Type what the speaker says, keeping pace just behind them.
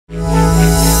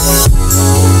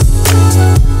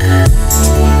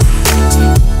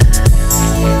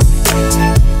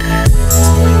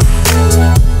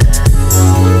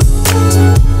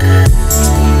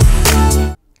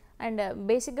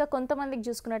బేసిక్గా కొంతమందికి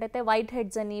చూసుకున్నట్టయితే వైట్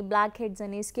హెడ్స్ అని బ్లాక్ హెడ్స్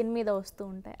అని స్కిన్ మీద వస్తూ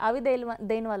ఉంటాయి. అవి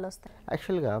దేని వల్ల వస్తాయి?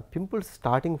 యాక్చువల్గా పింపుల్స్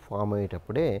స్టార్టింగ్ ఫామ్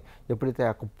అయ్యేటప్పుడే ఎప్పుడైతే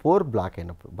ఆ పోర్ బ్లాక్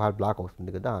అయినప్పుడు బ్లాక్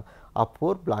అవుతుంది కదా, ఆ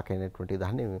పోర్ బ్లాక్ అయినటువంటి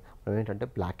దాన్ని మనం ఏంటంటే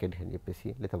బ్లాక్ హెడ్ అని చెప్పేసి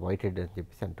లేదా వైట్ హెడ్ అని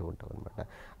చెప్పేసి అంటూ ఉంటాం అనమాట.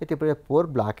 అయితే ఎప్పుడైతే పోర్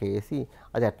బ్లాక్ అయ్యేసి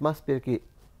అది అట్మాస్ఫియర్కి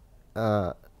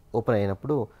ఓపెన్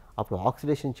అయినప్పుడు అప్పుడు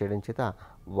ఆక్సిడేషన్ చేయడం చేత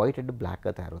వైట్ హెడ్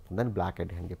బ్లాక్గా తయారవుతుంది. దాన్ని బ్లాక్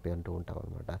హెడ్ అని చెప్పి అంటూ ఉంటాం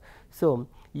అనమాట. సో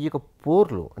ఈ యొక్క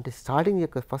పోర్లు అంటే స్టార్టింగ్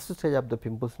యొక్క ఫస్ట్ స్టేజ్ ఆఫ్ ద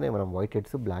పింపుల్స్నే మనం వైట్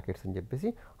హెడ్స్ బ్లాక్ హెడ్స్ అని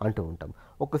చెప్పేసి అంటూ ఉంటాం.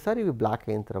 ఒక్కసారి ఇవి బ్లాక్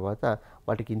అయిన తర్వాత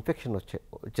వాటికి ఇన్ఫెక్షన్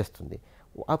వచ్చేస్తుంది.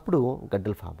 అప్పుడు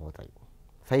గడ్డలు ఫామ్ అవుతాయి,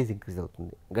 సైజ్ ఇంక్రీజ్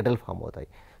అవుతుంది, గడ్డలు ఫామ్ అవుతాయి.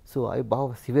 సో అవి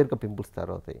బాగా సివియర్గా పింపుల్స్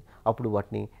తయారవుతాయి. అప్పుడు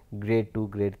వాటిని గ్రేడ్ 2,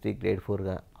 గ్రేడ్ 3, గ్రేడ్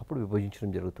 4గా అప్పుడు విభజించడం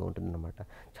జరుగుతూ ఉంటుంది అనమాట.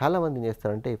 చాలామంది ఏం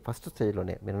చేస్తారంటే ఫస్ట్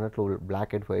స్టేజ్లోనే మీరు అన్నట్లు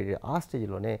బ్లాక్ హెడ్ వైట్ ఆ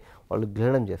స్టేజ్లోనే వాళ్ళు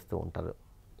గిల్లడం చేస్తూ ఉంటారు,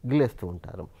 గిల్లేస్తూ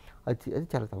ఉంటారు. అది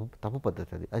చాలా తప్పు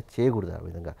పద్ధతి. అది చేయకూడదు. ఆ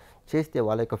విధంగా చేస్తే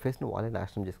వాళ్ళ యొక్క ఫేస్ని వాళ్ళే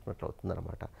నాశనం చేసుకున్నట్లు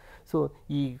అవుతుందన్నమాట. సో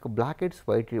ఈ బ్లాక్ హెడ్స్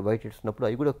వైట్ హెడ్స్ ఉన్నప్పుడు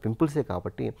అవి కూడా పింపుల్సే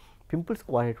కాబట్టి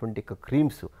పింపుల్స్కి వాడేటువంటి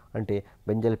క్రీమ్స్ అంటే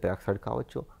బెంజాయిల్ పెరాక్సైడ్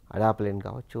కావచ్చు, అడాప్లైన్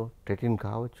కావచ్చు, టెటిన్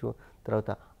కావచ్చు,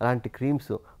 తర్వాత అలాంటి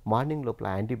క్రీమ్స్ మార్నింగ్ లోపల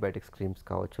యాంటీబయాటిక్స్ క్రీమ్స్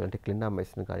కావచ్చు, అంటే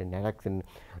క్లినామైసిన్ కానీ నాడాక్సిన్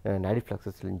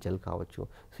నాడిఫ్లాక్ససిలిన్ జెల్ కావచ్చు.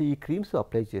 సో ఈ క్రీమ్స్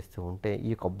అప్లై చేస్తూ ఉంటే ఈ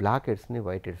యొక్క బ్లాక్ హెడ్స్ని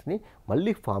వైట్ హెడ్స్ని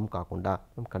మళ్ళీ ఫామ్ కాకుండా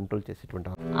మనం కంట్రోల్ చేసేటువంటి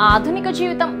ఆధునిక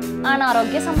జీవితం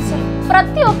అనారోగ్య సమస్యలు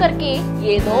ప్రతి ఒక్కరికి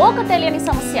ఏదో ఒక తెలియని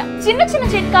సమస్య. చిన్న చిన్న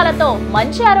చిట్కాలతో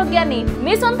మంచి ఆరోగ్యాన్ని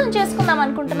మీ సొంతం చేసుకుందాం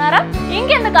అనుకుంటున్నారా?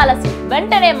 ఇంకెందుకు ఆలస్యం,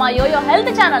 వెంటనే మా యోయో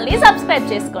హెల్త్ ఛానల్ ని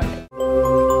సబ్స్క్రైబ్ చేసుకోండి.